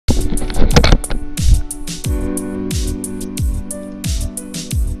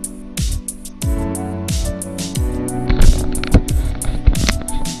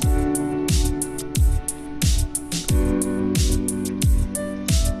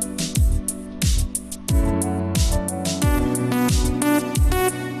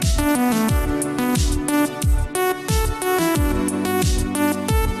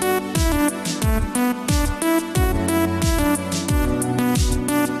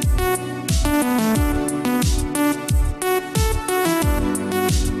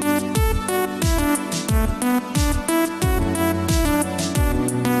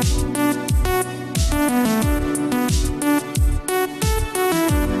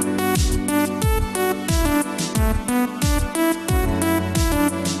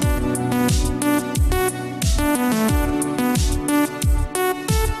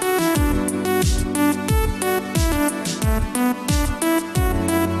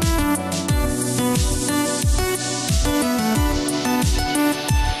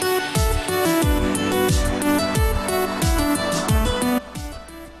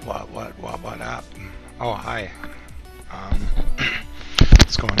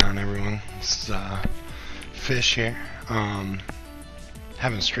This is Fish here.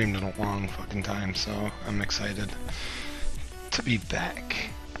 Haven't streamed in a long fucking time, so I'm excited to be back.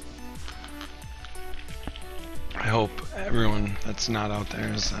 I hope everyone that's not out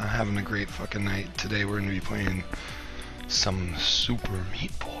there is having a great fucking night. Today we're gonna be playing some Super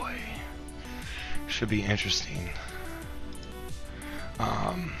Meat Boy. Should be interesting.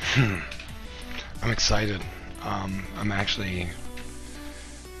 I'm excited. I'm actually...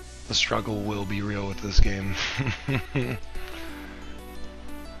 The struggle will be real with this game. Let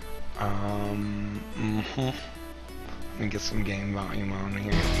me get some game volume on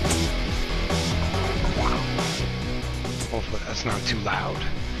here. Hopefully that's not too loud.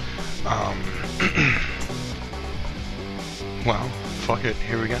 Well, fuck it,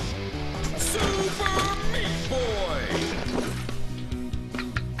 here we go. Super Meat Boy!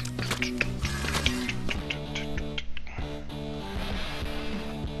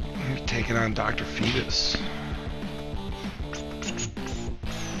 Taking on Dr. Fetus.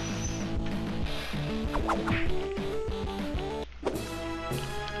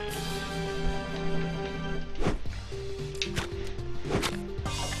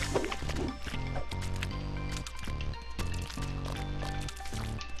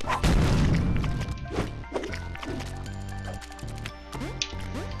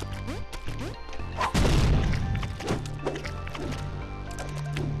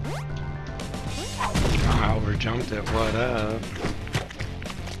 Jumped it, what up?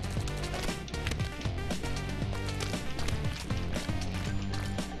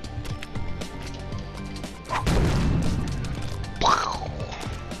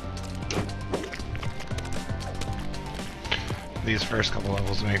 These first couple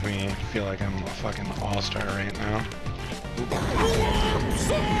levels make me feel like I'm a fucking all-star right now.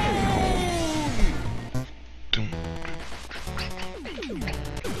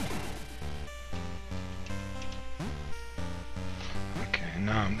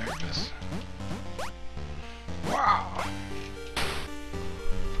 Now I'm nervous. Wow.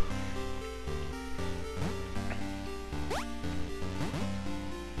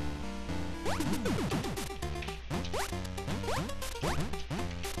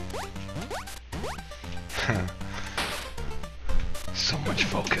 So much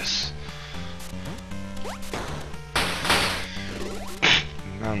focus.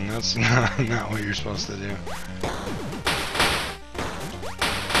 No, that's not what you're supposed to do.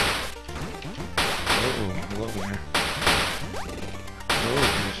 Hello there.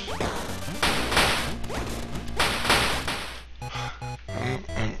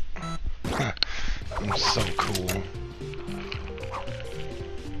 I'm so cool.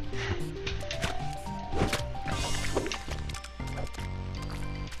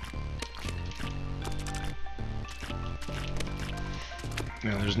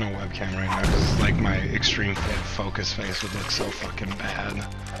 Yeah, there's no webcam right now because like my extreme focus face would look so fucking bad.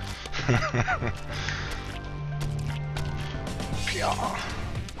 Yeah.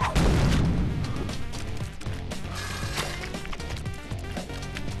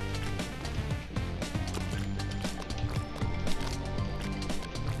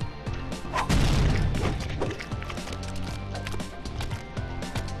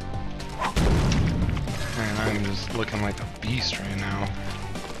 Man, I'm just looking like a beast right now.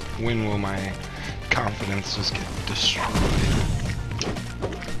 When will my confidence just get destroyed?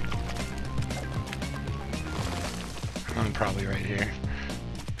 I'm probably right here.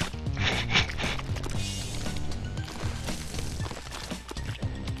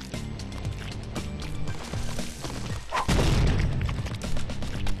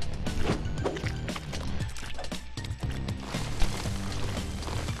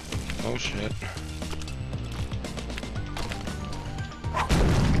 Oh shit.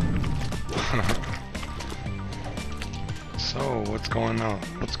 So, what's going on?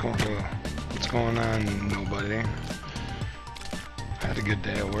 What's going on, nobody? I had a good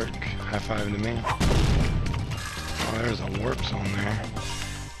day at work. High five to me. Oh, there's a warp zone there.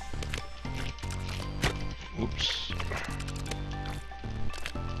 Oops.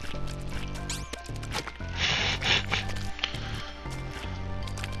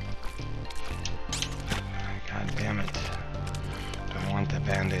 God damn it. Do I want that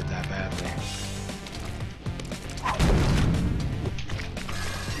band-aid that badly?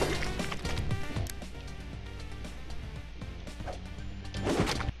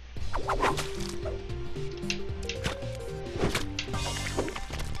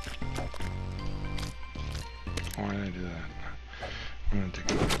 Why did I do that? I'm gonna take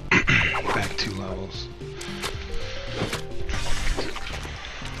it back 2 levels.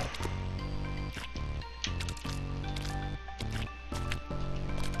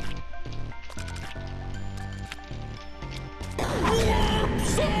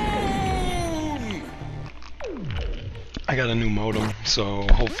 I got a new modem, so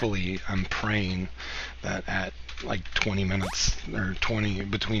hopefully I'm praying that at like 20 minutes or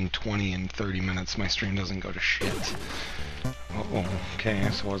between 20 and 30 minutes my stream doesn't go to shit. Uh-oh, okay,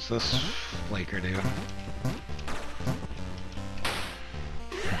 so what's this flaker do?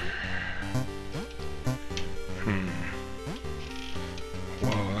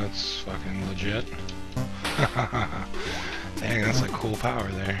 Whoa, that's fucking legit. Dang, that's like cool power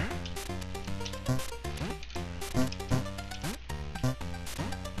there.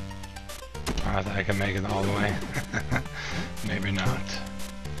 I thought I could make it all the way. Maybe not.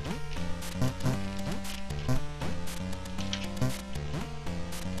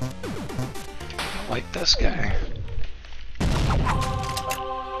 I like this guy.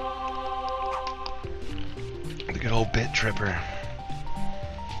 The good old bit tripper.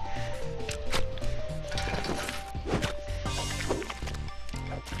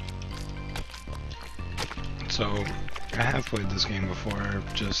 So, I have played this game before,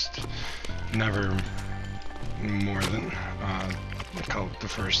 just never more than the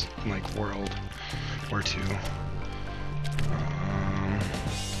first like world or two.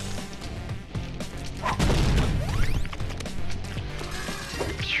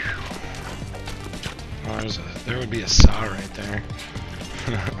 Oh, there would be a saw right there.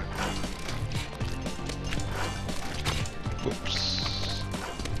 Whoops.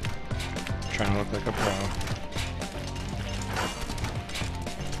 Trying to look like a pro.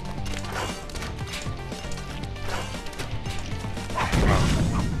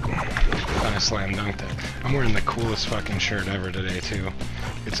 Slam dunked it. I'm wearing the coolest fucking shirt ever today too.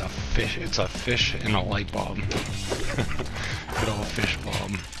 It's a fish. It's a fish in a light bulb. Good old fish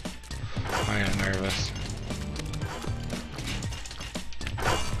bulb. I got nervous.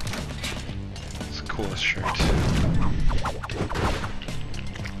 It's the coolest shirt.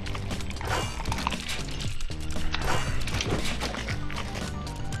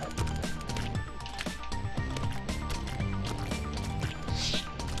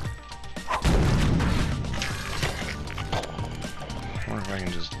 I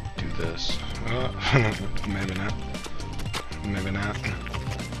can just do this. Maybe not. Maybe not.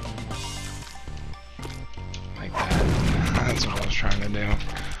 Like that. That's what I was trying to do.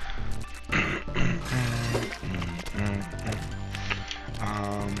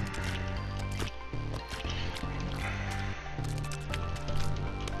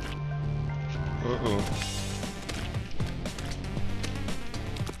 Uh-oh.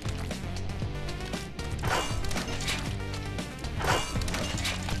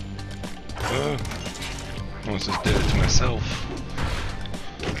 I almost just did it to myself.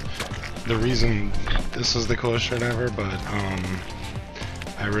 The reason this is the coolest shirt ever, but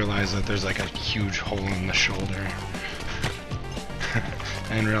I realized that there's like a huge hole in the shoulder. I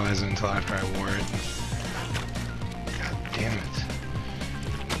didn't realize it until after I wore it. God damn it.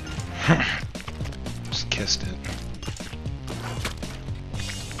 Just kissed it.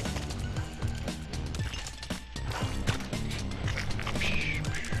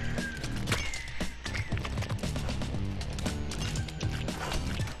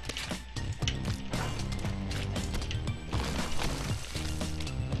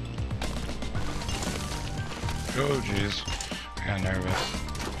 Oh jeez, I got nervous.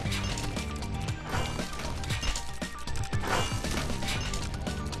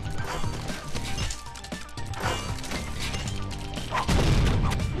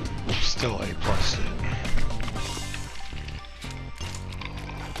 Still A+ it.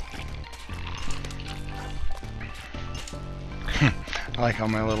 I like how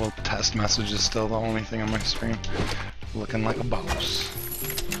my little test message is still the only thing on my screen. Looking like a boss.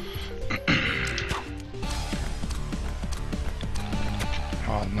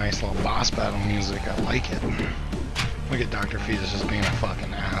 Oh, nice little boss battle music. I like it. Look at Dr. Fetus just being a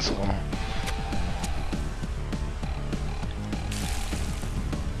fucking asshole.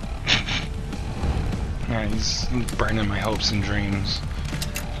 Yeah, he's burning my hopes and dreams.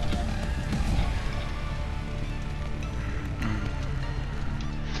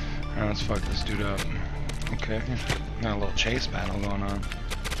 Alright, let's fuck this dude up. Okay. Got a little chase battle going on.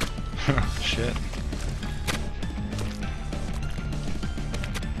 Shit.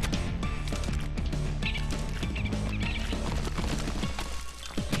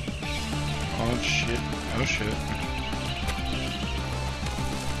 Oh shit. Oh shit.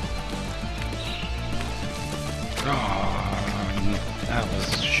 Oh, that was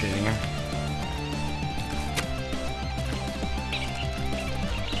shitty.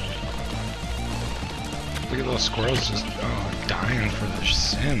 Look at those squirrels just dying for their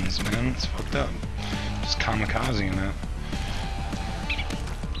sins, man. It's fucked up. Just kamikaze-ing it.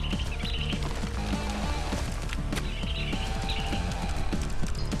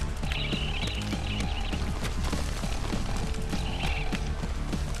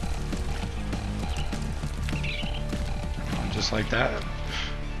 Just like that.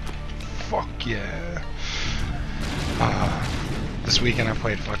 Fuck yeah. This weekend I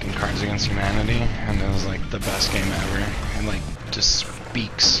played fucking Cards Against Humanity, and it was like the best game ever. It like just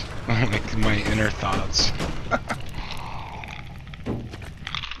speaks like my inner thoughts.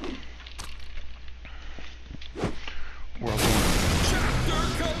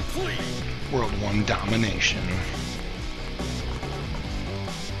 World 1 domination.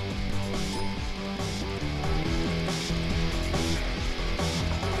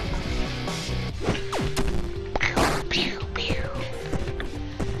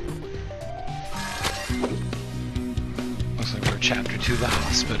 Looks like we're chapter 2 the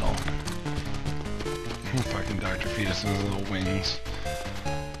hospital. Fucking Dr. Fetus and his little wings.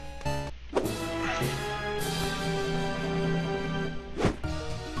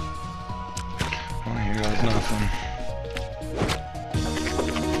 Nothing.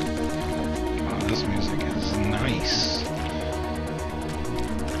 Oh, this music is nice.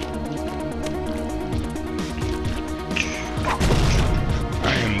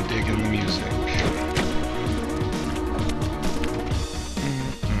 I am digging the music.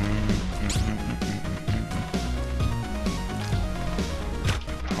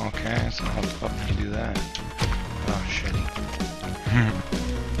 Okay, so how the fuck do you do that? Oh, shitty.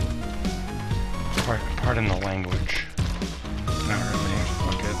 Pardon the language. Not really.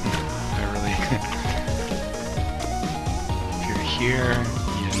 Fuck it. I really. If you're here,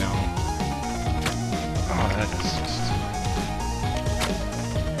 you know. Oh, that is just.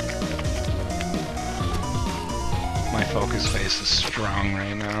 My focus face is strong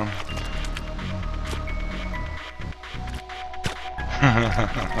right now.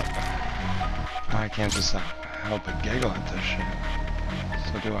 I can't just help but giggle at this shit.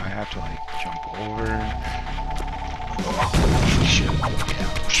 So do I have to like jump over? Oh, shit.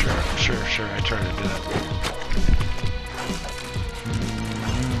 Yeah, sure. I try to do that.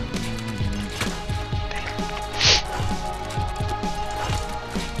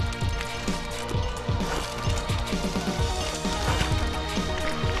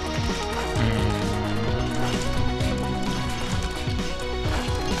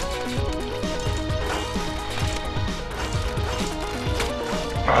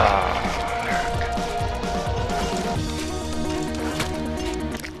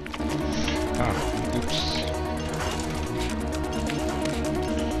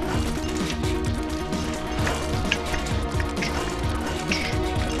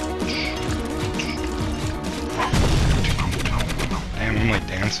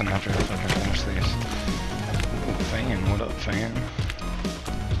 After I fucking finish these. Ooh, fan, what up, fan?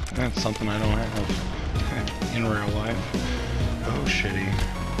 That's something I don't have in real life. Oh, shitty.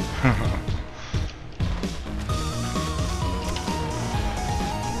 How the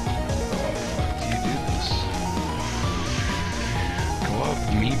fuck do you do this? Go up,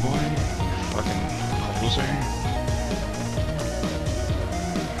 me boy. Fucking poser.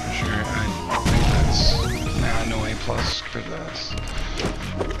 Sure, I think that's... Nah, no A+ for this.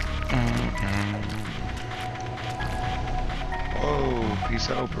 Whoa, peace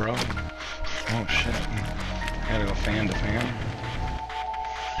out, bro. Oh shit. Gotta go fan to fan.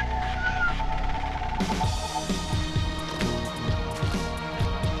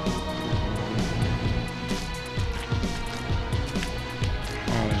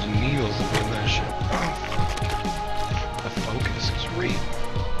 Oh, there's needles above that shit. Oh, the focus is real.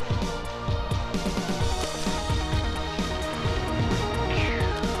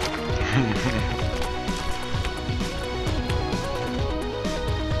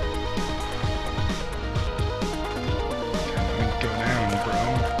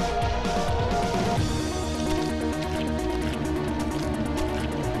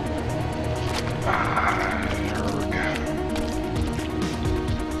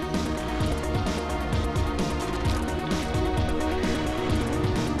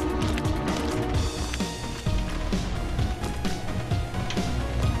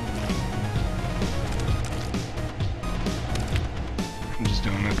 I'm just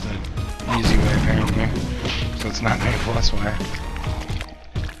doing it the easy way apparently, so it's not an A+ way.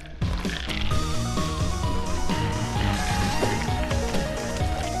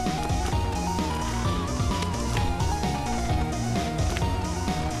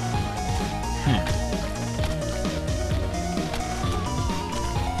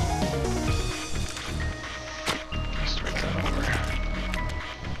 Start that over.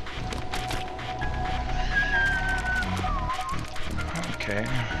 Okay,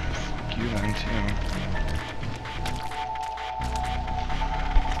 fuck you then too.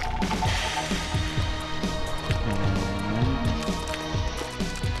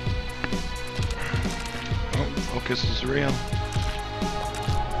 Oh, quickest is real.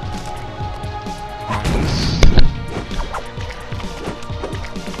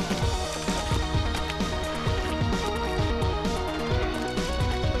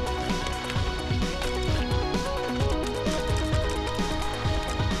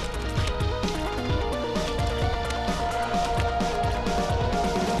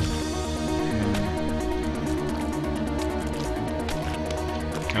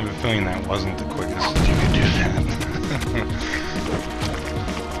 I have a feeling that wasn't the quickest you could do that.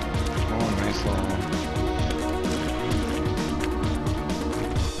 Oh, nice little...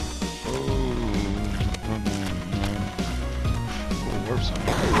 Oh, warp zone.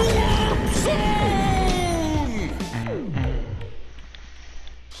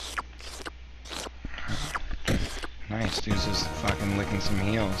 Nice, dude's just fucking licking some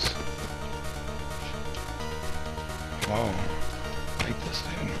heels. Whoa. I like this dude.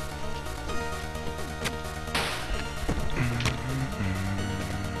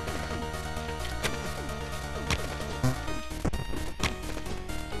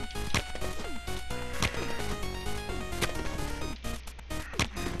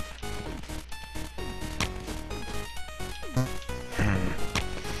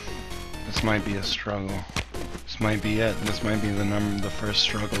 This might be a struggle. This might be it. This might be the first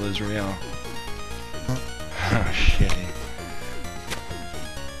struggle is real. Oh, shitty.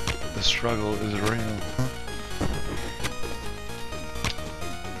 The struggle is real.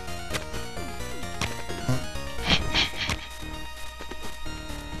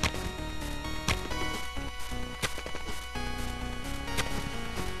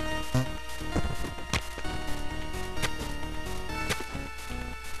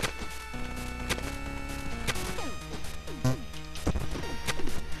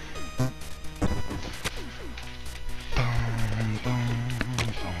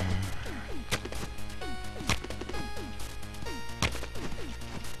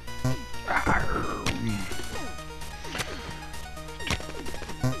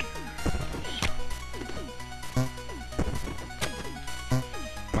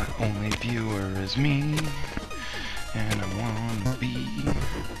 Only viewer is me, and I wanna be.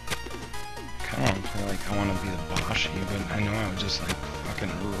 Kinda wanna play like I wanna be the Boshi, but I know I would just like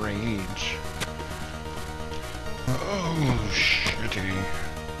fucking rage. Oh, shitty.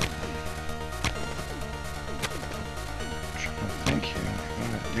 I'm trying to think here. What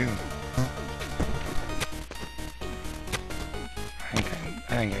do I do?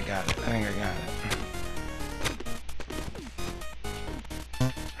 I think I got it. I think I got it.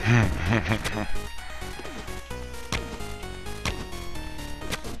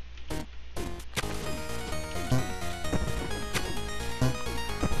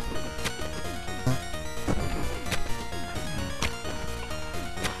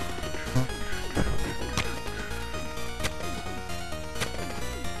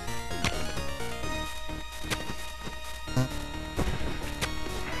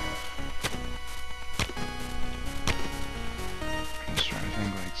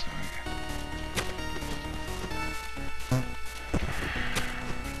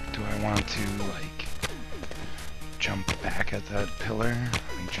 Want to like jump back at that pillar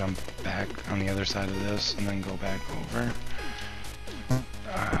and jump back on the other side of this and then go back over.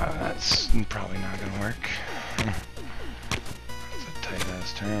 That's probably not gonna work. It's a tight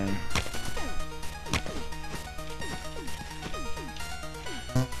ass turn.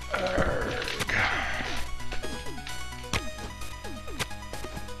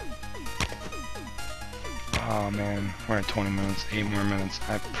 Oh man, we're at 20 minutes, 8 more minutes.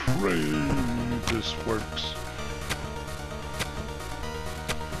 I pray this works.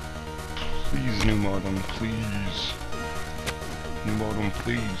 Please, new modem, please. New modem,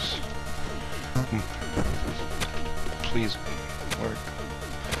 please. Please work.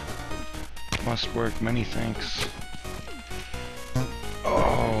 Must work, many thanks.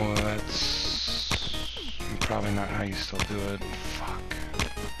 Oh, that's probably not how you still do it. Fuck.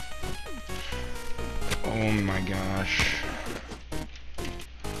 Oh my gosh.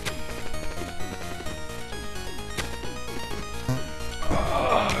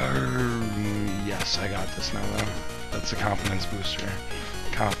 Yes, I got this now though. That's a confidence booster.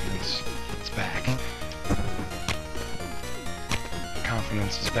 Confidence. It's back.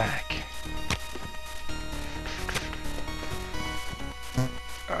 Confidence is back.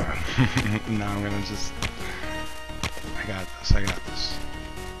 Now I'm gonna just... I got this, I got this.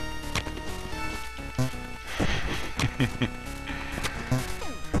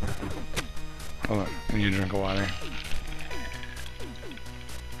 Hold on, I need a drink of water.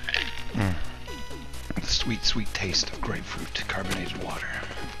 The sweet, sweet taste of grapefruit carbonated water.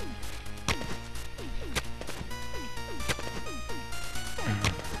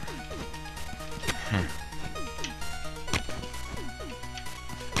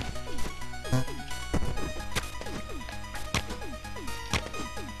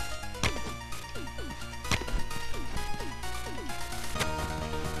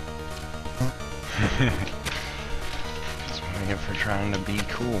 That's what I get for trying to be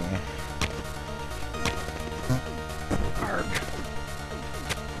cool. Arg.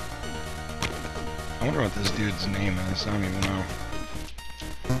 I wonder what this dude's name is. I don't even know.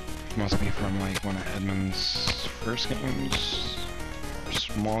 Must be from like one of Edmund's first games, or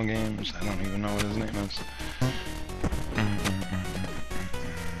small games. I don't even know what his name is.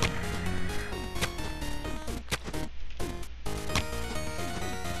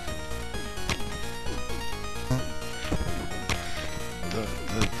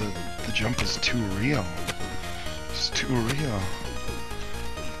 The jump is too real. It's too real.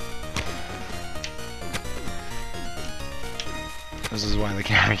 This is why the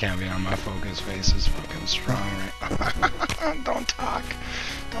camera can't be on my focus. Face is fucking strong right. Don't talk.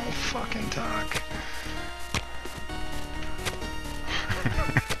 Don't fucking talk.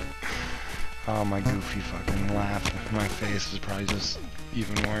 Oh, my goofy fucking laugh. My face is probably just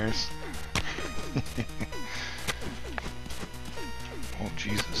even worse. Oh,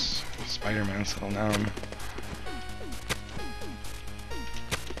 Jesus. Spider-Man, settle down.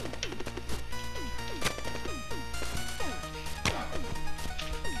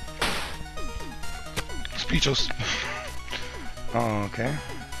 Speechless. Oh, okay.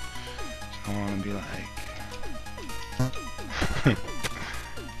 So I want to be like...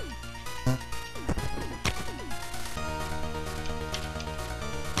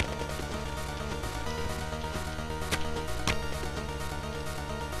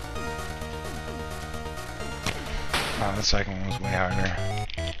 Oh, the second one was way harder.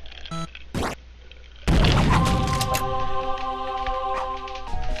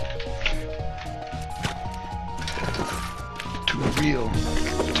 Too real.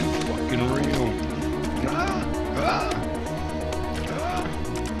 Too fucking real.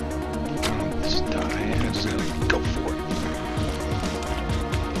 I'll just die. I just gotta go for it.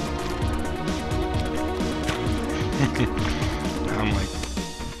 Now I'm like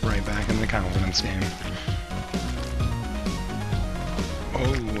right back in the confidence game. Oh,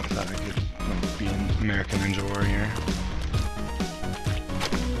 I thought I could like, be an American Ninja Warrior.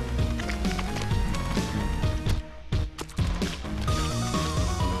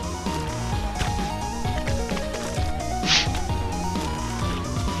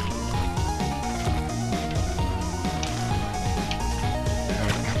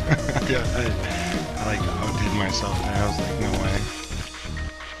 Yeah, I like outdid myself there. I was like, no way.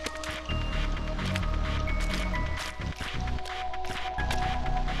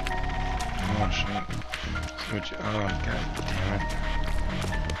 Oh shit. Switch. Oh, god damn it.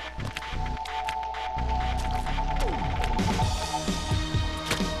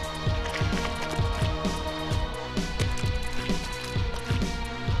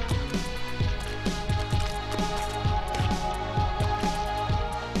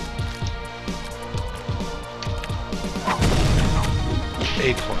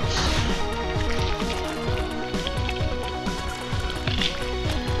 A plus.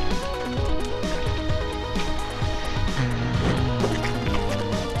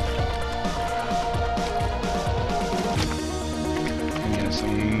 I guess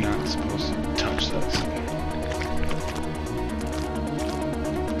I'm not supposed to touch that.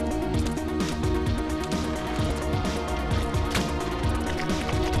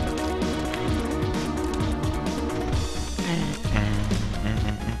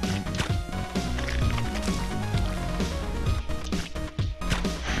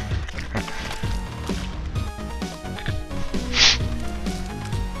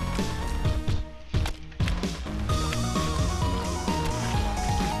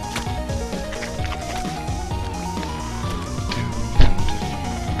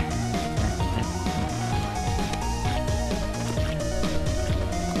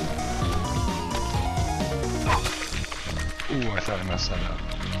 Ooh, I thought I messed that up.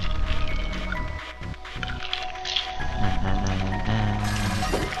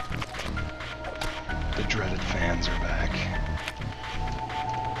 The dreaded fans are back.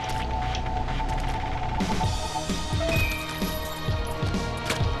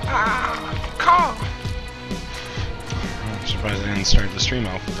 Ah! Caw! I'm surprised I didn't start the stream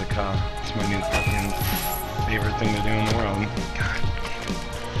off with a caw. It's my new fucking favorite thing to do in the world. God.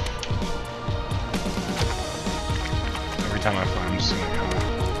 Every time I fly, I'm just gonna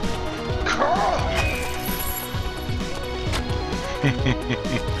caw.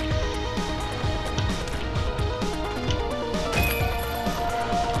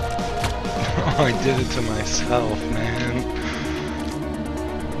 Oh, I did it to myself, man.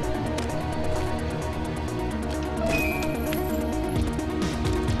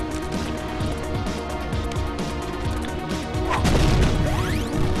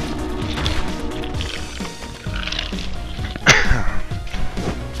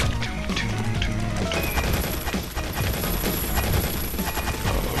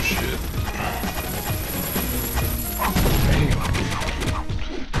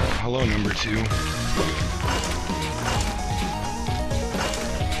 Hello, number 2.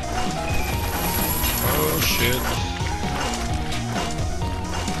 Oh shit.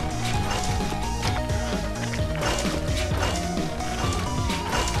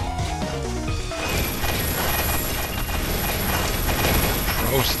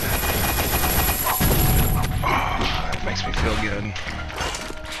 Roasted. Oh, that makes me feel good.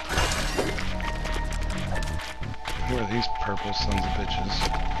 Who are these purple sons of bitches?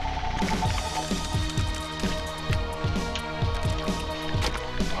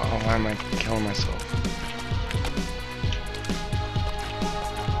 Oh, why am I killing myself?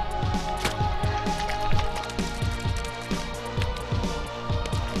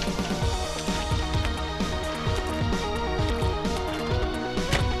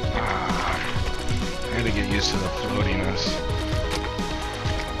 Get used to the floatiness.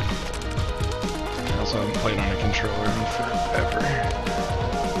 I also haven't played on a controller in forever.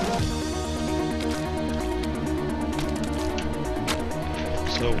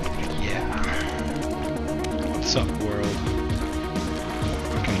 So, yeah. What's up, world?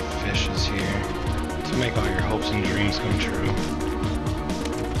 Fucking fish is here to make all your hopes and dreams come true.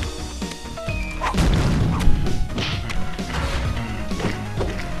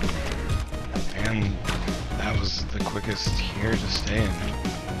 And that was the quickest here to stay in.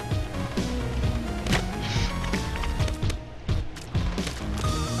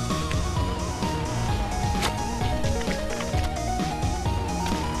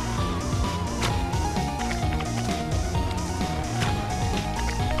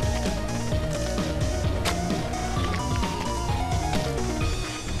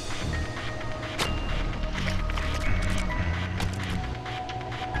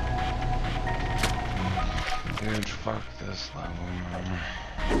 Dude, fuck this level, man.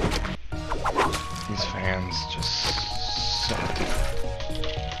 These fans just suck.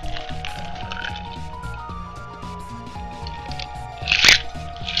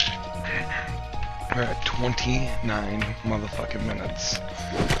 We're at 29 motherfucking minutes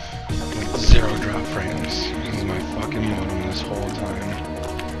with 0 drop frames. This is my fucking modem this whole time.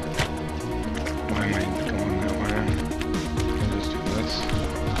 Why am I going that way? Can I just do this?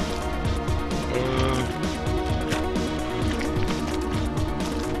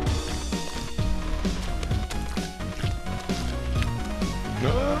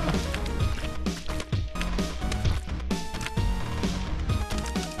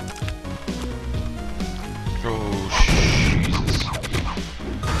 Oh, Jesus.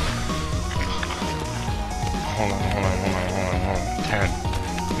 Hold on. 10,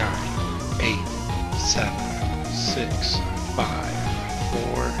 9, 8, 7, 6, 5,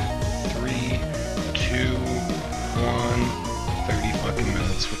 4, 3, 2, 1. 30 fucking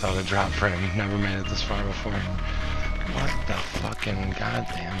minutes without a drop frame. Never made it this far before. What the fucking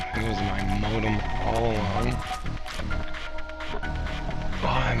goddamn? It was my modem all along.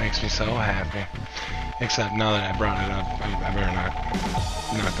 Oh, that makes me so happy. Except now that I brought it up, I better not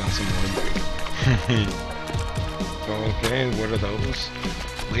knock on some wood. Okay, what are those?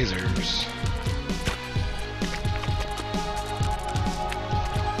 Lasers.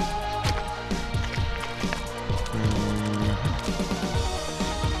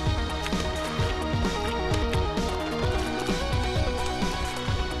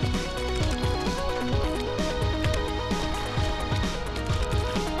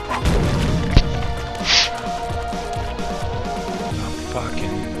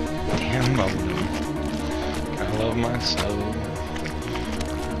 Fucking damn modem. Gotta love myself.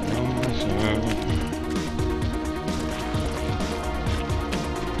 Love myself.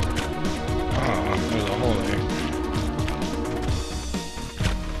 Oh, there's a hole there.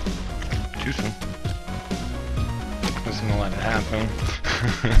 Too soon. Just gonna let it happen.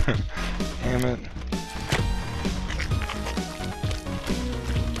 Damn it.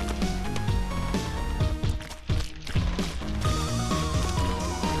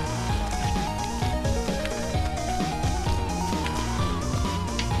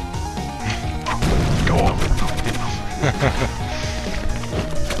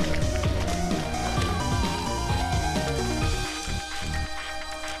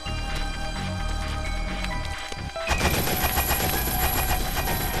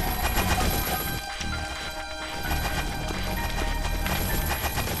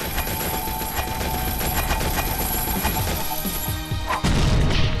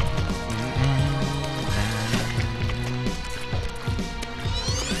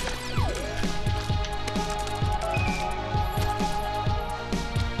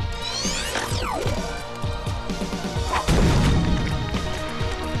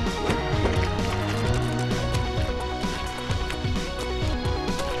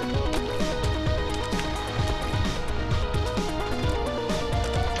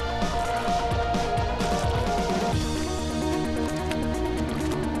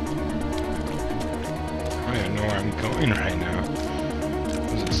 know where I'm going right now.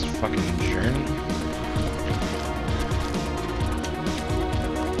 What is this fucking journey?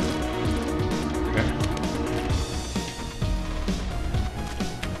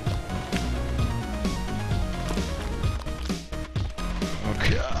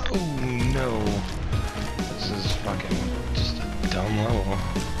 Okay. Oh no. This is fucking just a dumb level.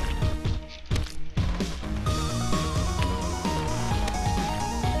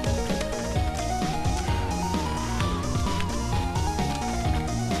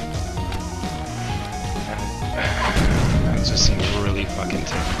 That just seems really fucking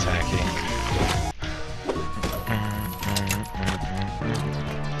tacky.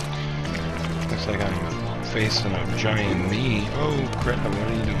 Looks like I'm facing a giant me. Oh crap, what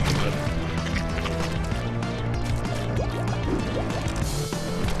are you doing, bud?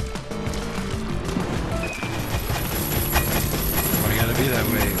 Why you gotta be that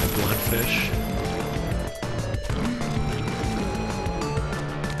way, bloodfish?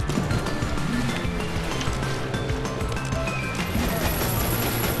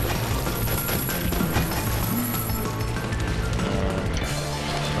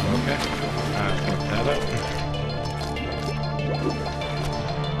 Okay, I fucked that up.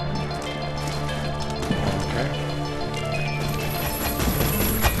 Okay.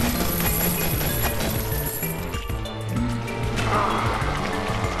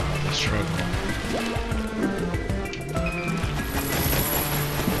 The struggle.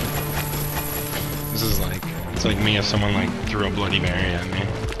 This is like, it's like me if someone like threw a Bloody Mary at me.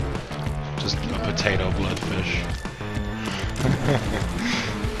 Just a potato bloodfish.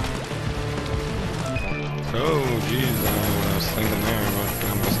 Oh, jeez, I don't know what I was thinking there, but I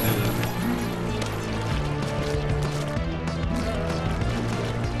almost did it.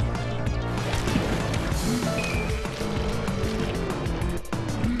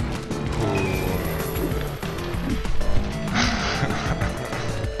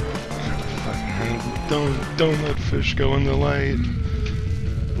 Don't let fish go in the light.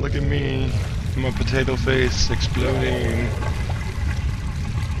 Look at me, my potato face exploding.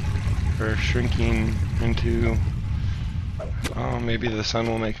 Or shrinking into, oh, maybe the sun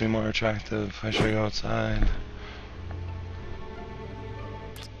will make me more attractive. I should go outside.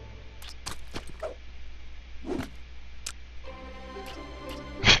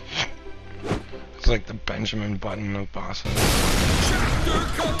 It's like the Benjamin Button of bosses. Chapter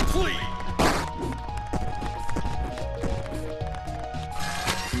complete.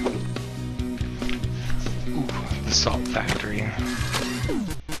 Ooh, the salt factory.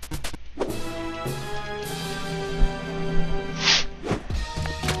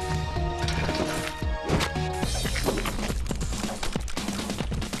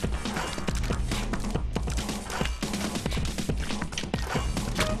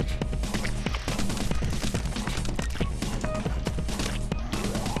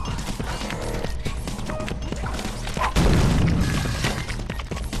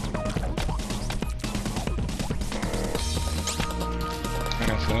 I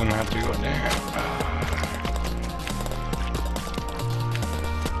guess I don't have to go there.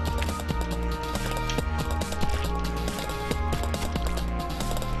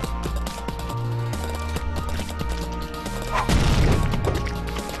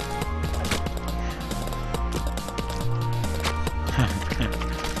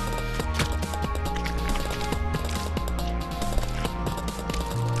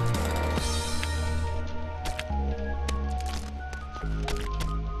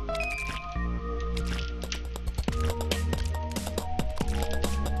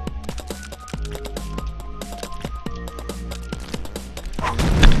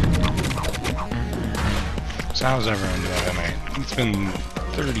 So how's everyone doing tonight? It's been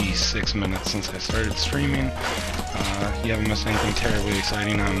 36 minutes since I started streaming. You haven't missed anything terribly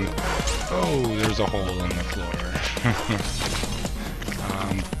exciting. Oh, there's a hole in the floor.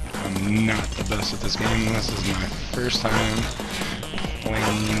 I'm not the best at this game. This is my first time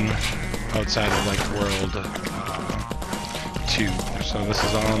playing outside of like World 2. So this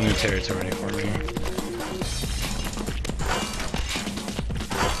is all new territory for me.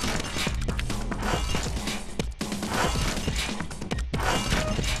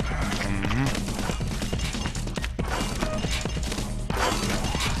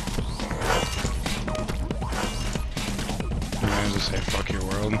 Say fuck your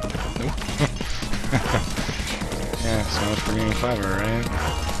world. Nope. Yeah, so much for being clever, right?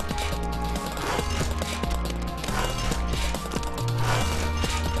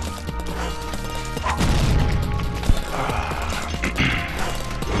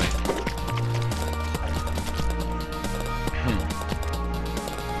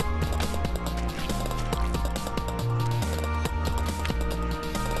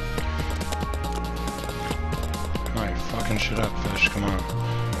 Finish it up, fish, come on.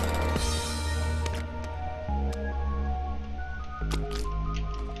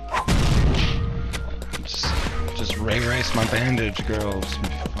 Just ray race my bandage, girls,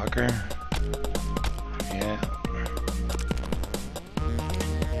 fucker. Yeah.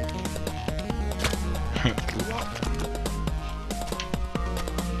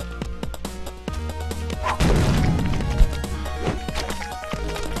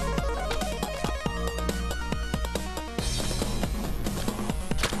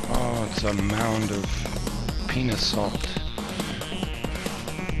 Oh, it's a mound of penis salt.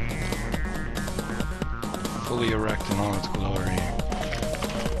 Fully erect in all its glory.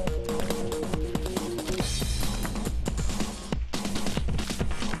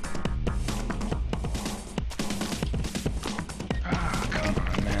 Ah, come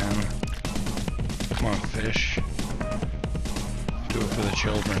on, man. Come on, fish. Do it for the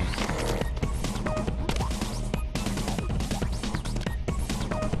children.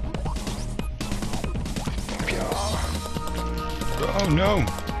 Oh no!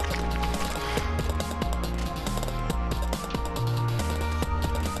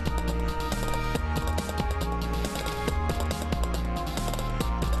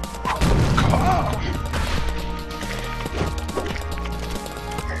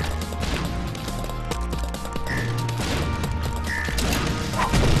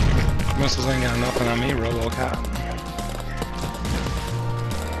 Missiles ain't got nothing on me, RoboCop.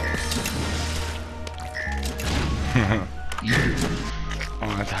 Oh,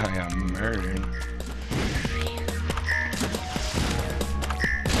 I thought I got murdered.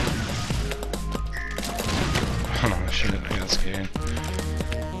 Oh shit, I got scared.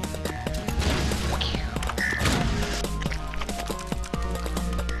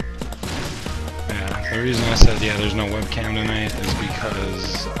 Yeah, the reason I said yeah there's no webcam tonight is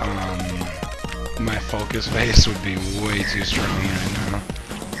because my focus face would be way too strong right now.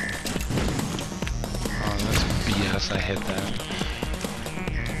 Oh, that's BS, I hit that.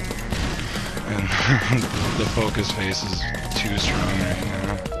 And the focus face is too strong right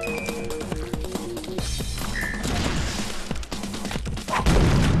now.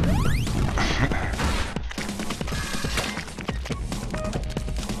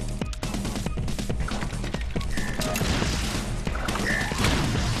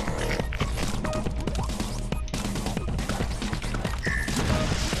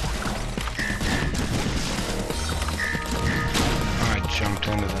 Jumped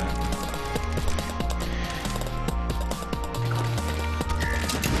into that.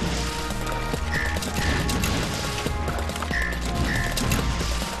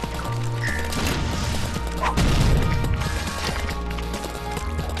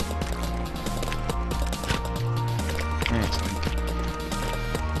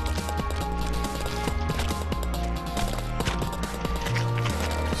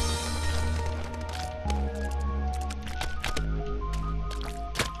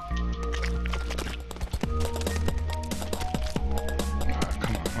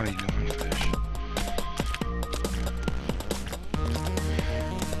 What are you doing, fish?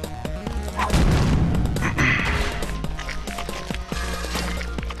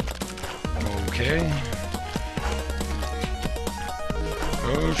 Okay.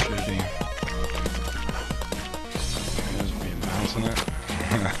 Oh, shitty. There's me bouncing it.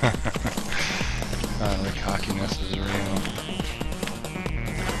 The cockiness is real.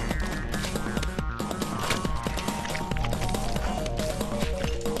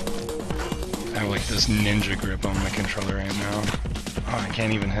 I have like this ninja grip on my controller right now. Oh, I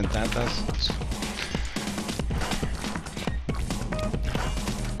can't even hit that. That's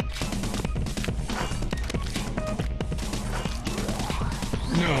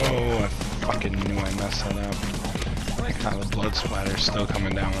no, I fucking knew I messed that up. I like how the blood splatter's still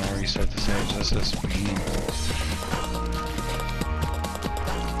coming down when I restart the stage. This is mean.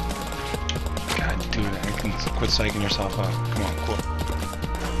 God, dude, I can quit psyching yourself up. Come on, quit.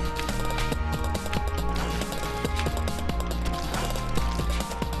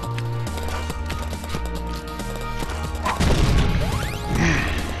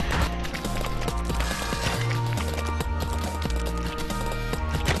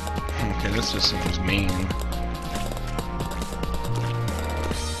 Okay, this just seems mean.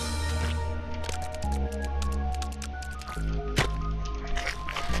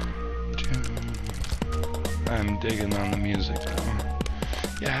 I'm digging on the music though.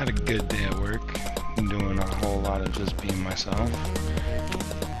 Yeah, I had a good day at work. I'm doing a whole lot of just being myself.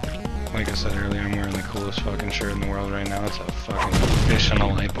 Like I said earlier, I'm wearing the coolest fucking shirt in the world right now. It's a fucking fish in a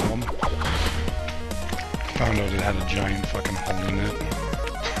light bulb. Found out it had a giant fucking hole in it.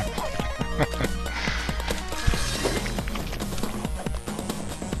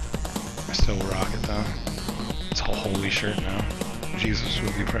 so it's a holy shirt now. Jesus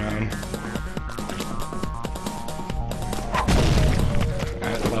would be proud.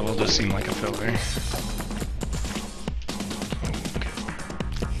 That level just seemed like a filler.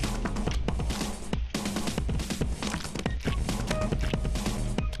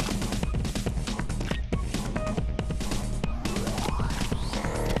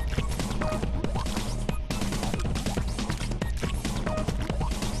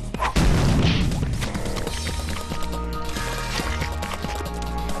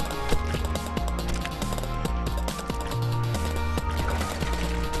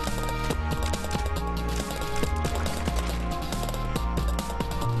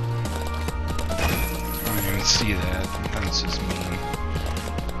 See that? That's just mean.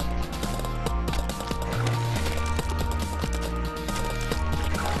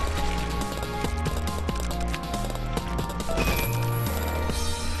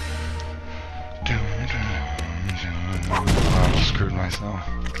 Oh, I screwed myself.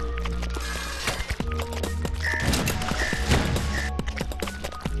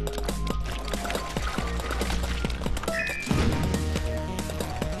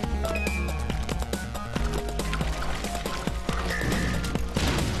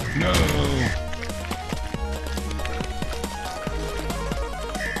 No!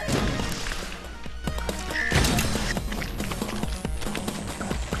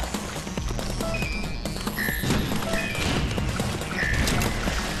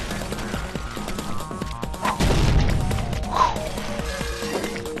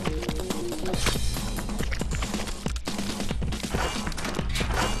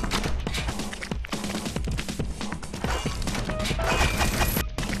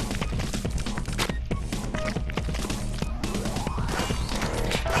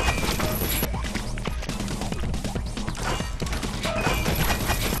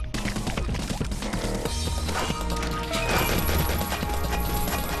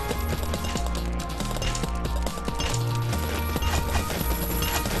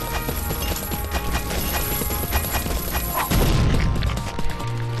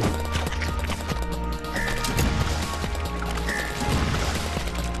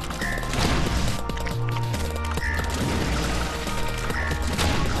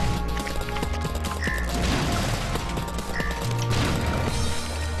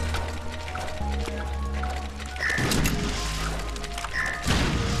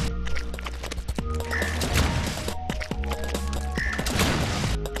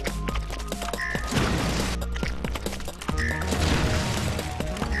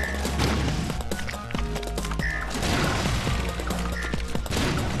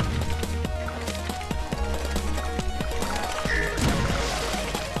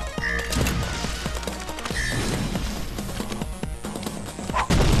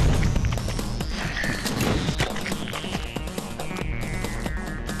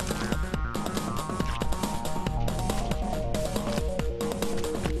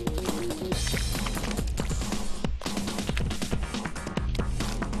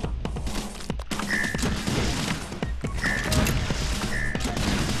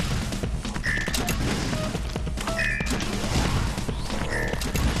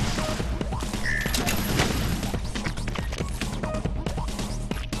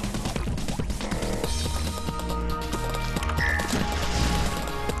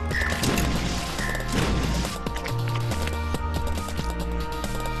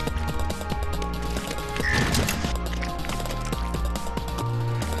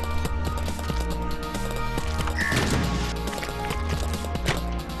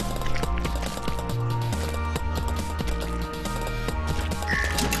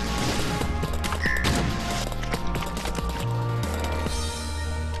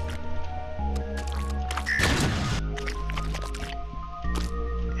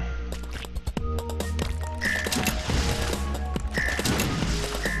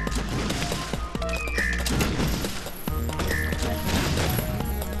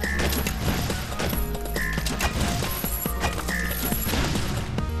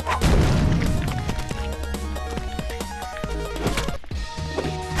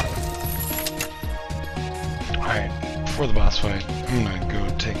 Before the boss fight, I'm gonna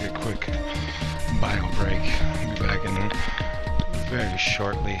go take a quick bio break. I'll be back in very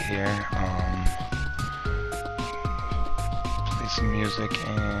shortly here. Play some music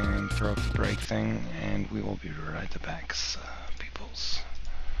and throw up the break thing, and we will be right back, peoples.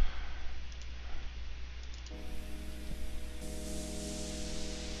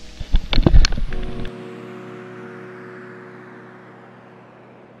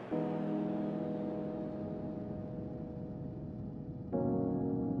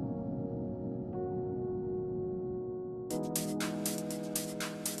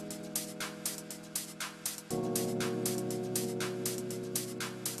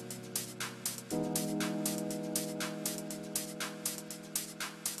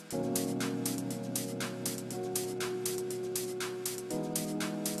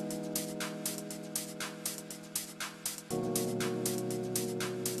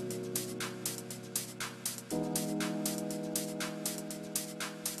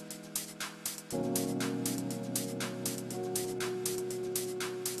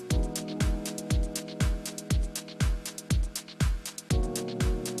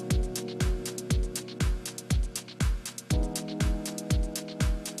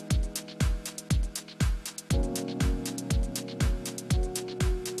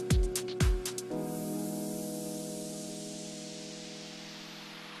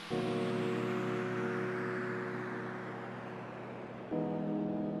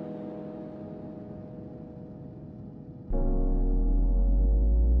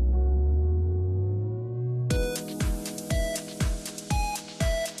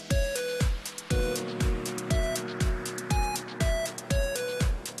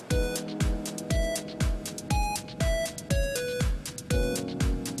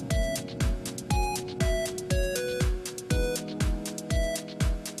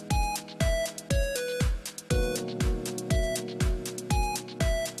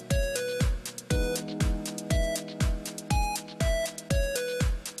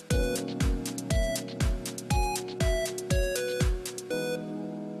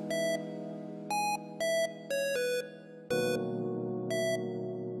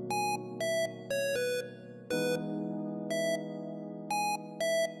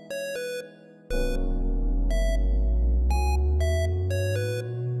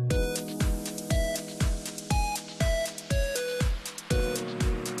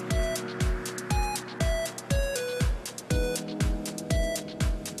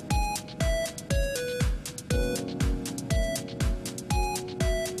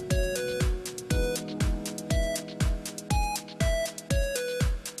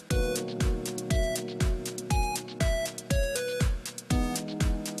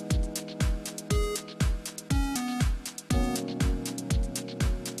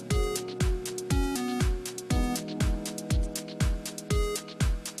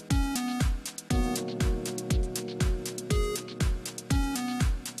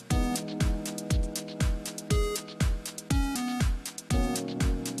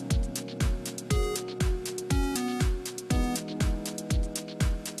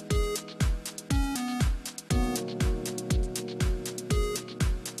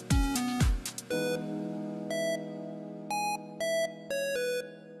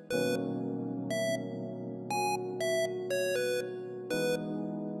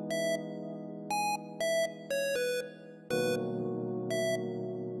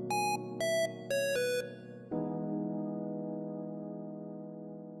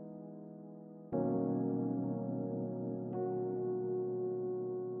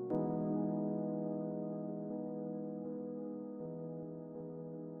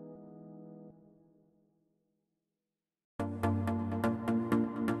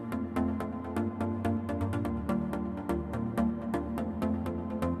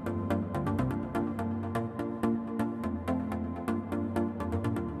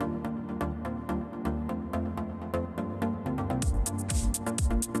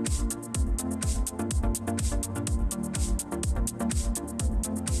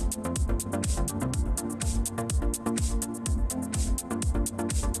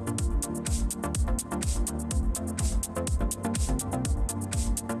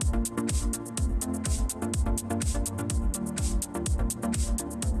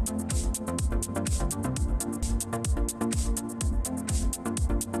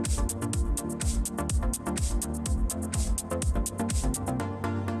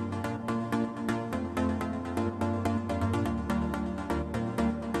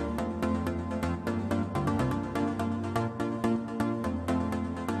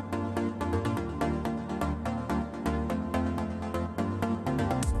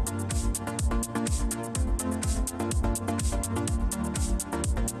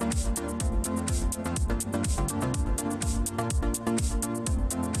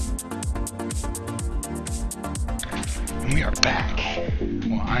 We are back.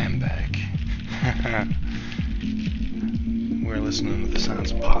 Well, I am back. We're listening to the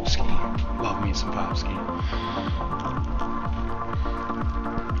sounds of Popski. Love me some Popski.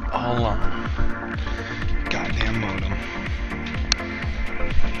 All on goddamn modem.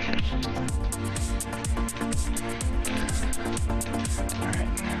 Alright.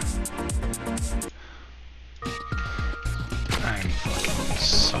 I'm fucking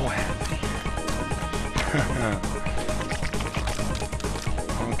so happy.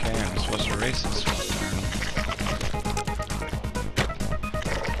 Okay, I'm supposed to race this fuck turn.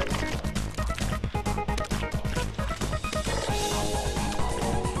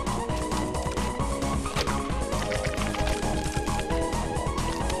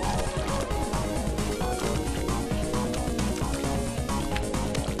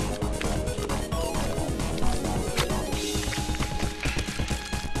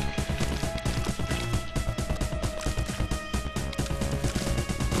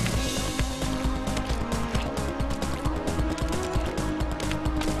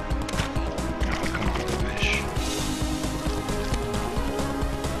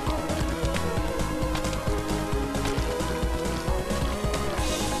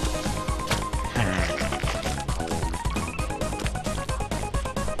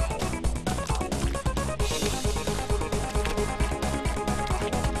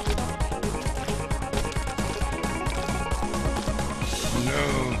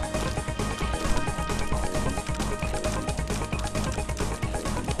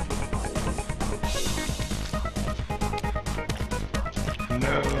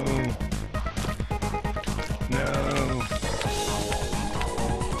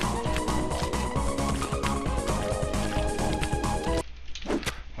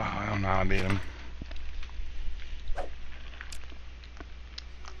 I beat him.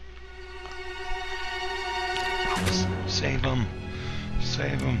 Save him.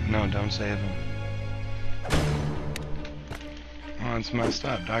 Save him. No, don't save him. Oh, it's messed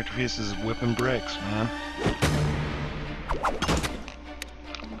up. Dr. Feast is whipping bricks, man.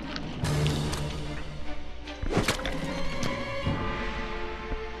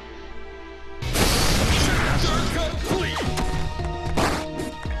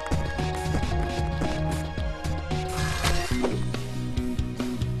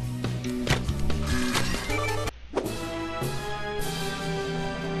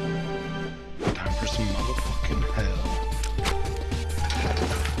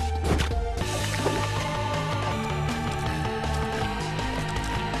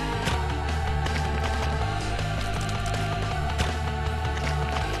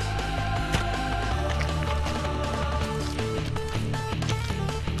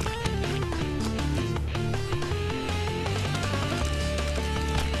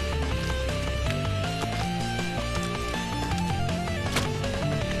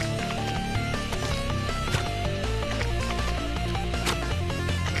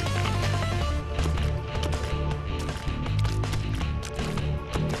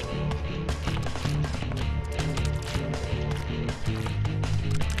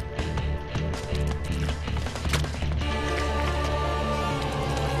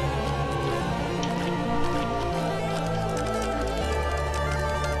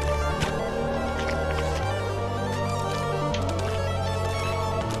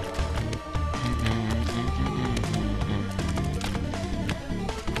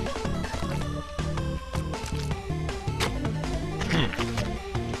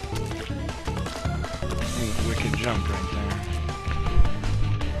 Wicked jump right there.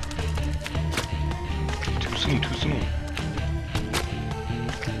 Too soon, too soon.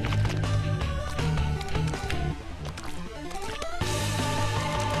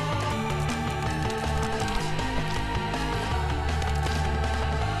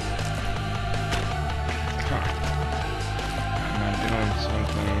 Huh. Am I doing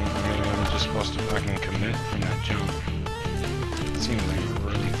something? Maybe I'm just supposed to fucking commit from that jump. It seems like a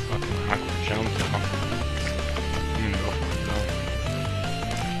really fucking awkward jump though.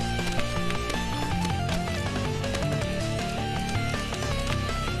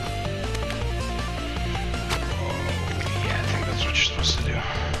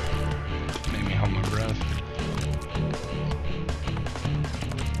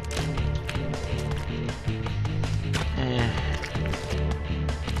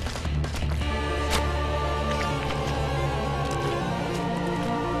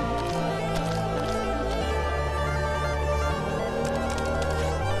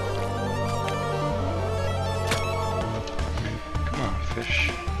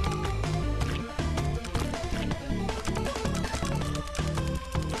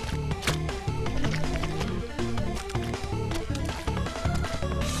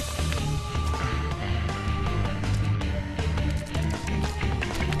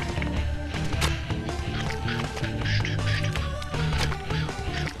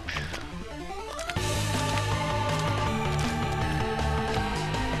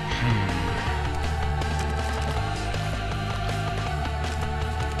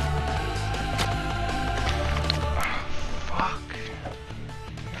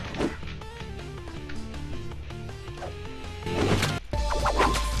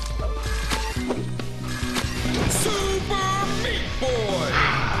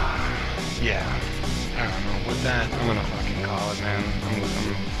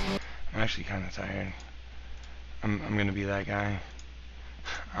 actually kind of tired. I'm gonna be that guy.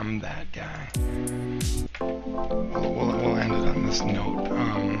 I'm that guy. We'll end it on this note.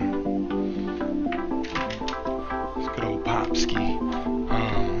 Good old Popski.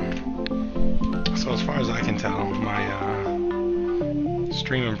 So as far as I can tell, my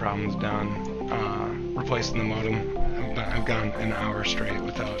streaming problem's done. Replacing the modem. I've gone an hour straight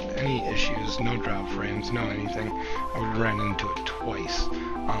without any issues, no drop frames, no anything. I would have ran into it twice.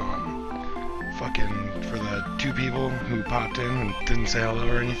 Fucking for the 2 people who popped in and didn't say hello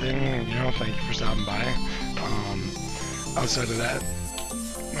or anything, you know, thank you for stopping by. Outside of that,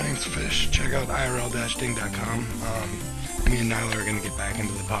 my name's Fish. Check out IRL-DING.com. Me and Nyla are gonna get back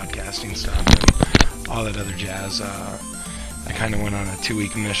into the podcasting stuff and all that other jazz. I kind of went on a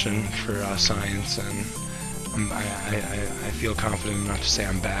 2-week mission for science, and I feel confident enough to say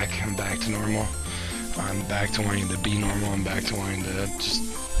I'm back. I'm back to normal. I'm back to wanting to be normal. I'm back to wanting to just,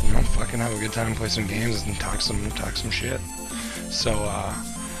 you know, fucking have a good time, play some games, and talk some shit. So,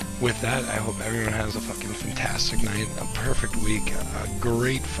 with that, I hope everyone has a fucking fantastic night, a perfect week, a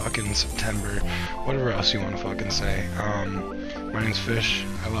great fucking September, whatever else you want to fucking say. My name's Fish.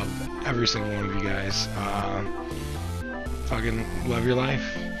 I love every single one of you guys. Fucking love your life.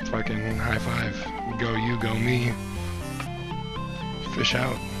 Fucking high five. Go you, go me. Fish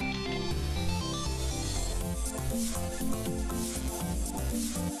out.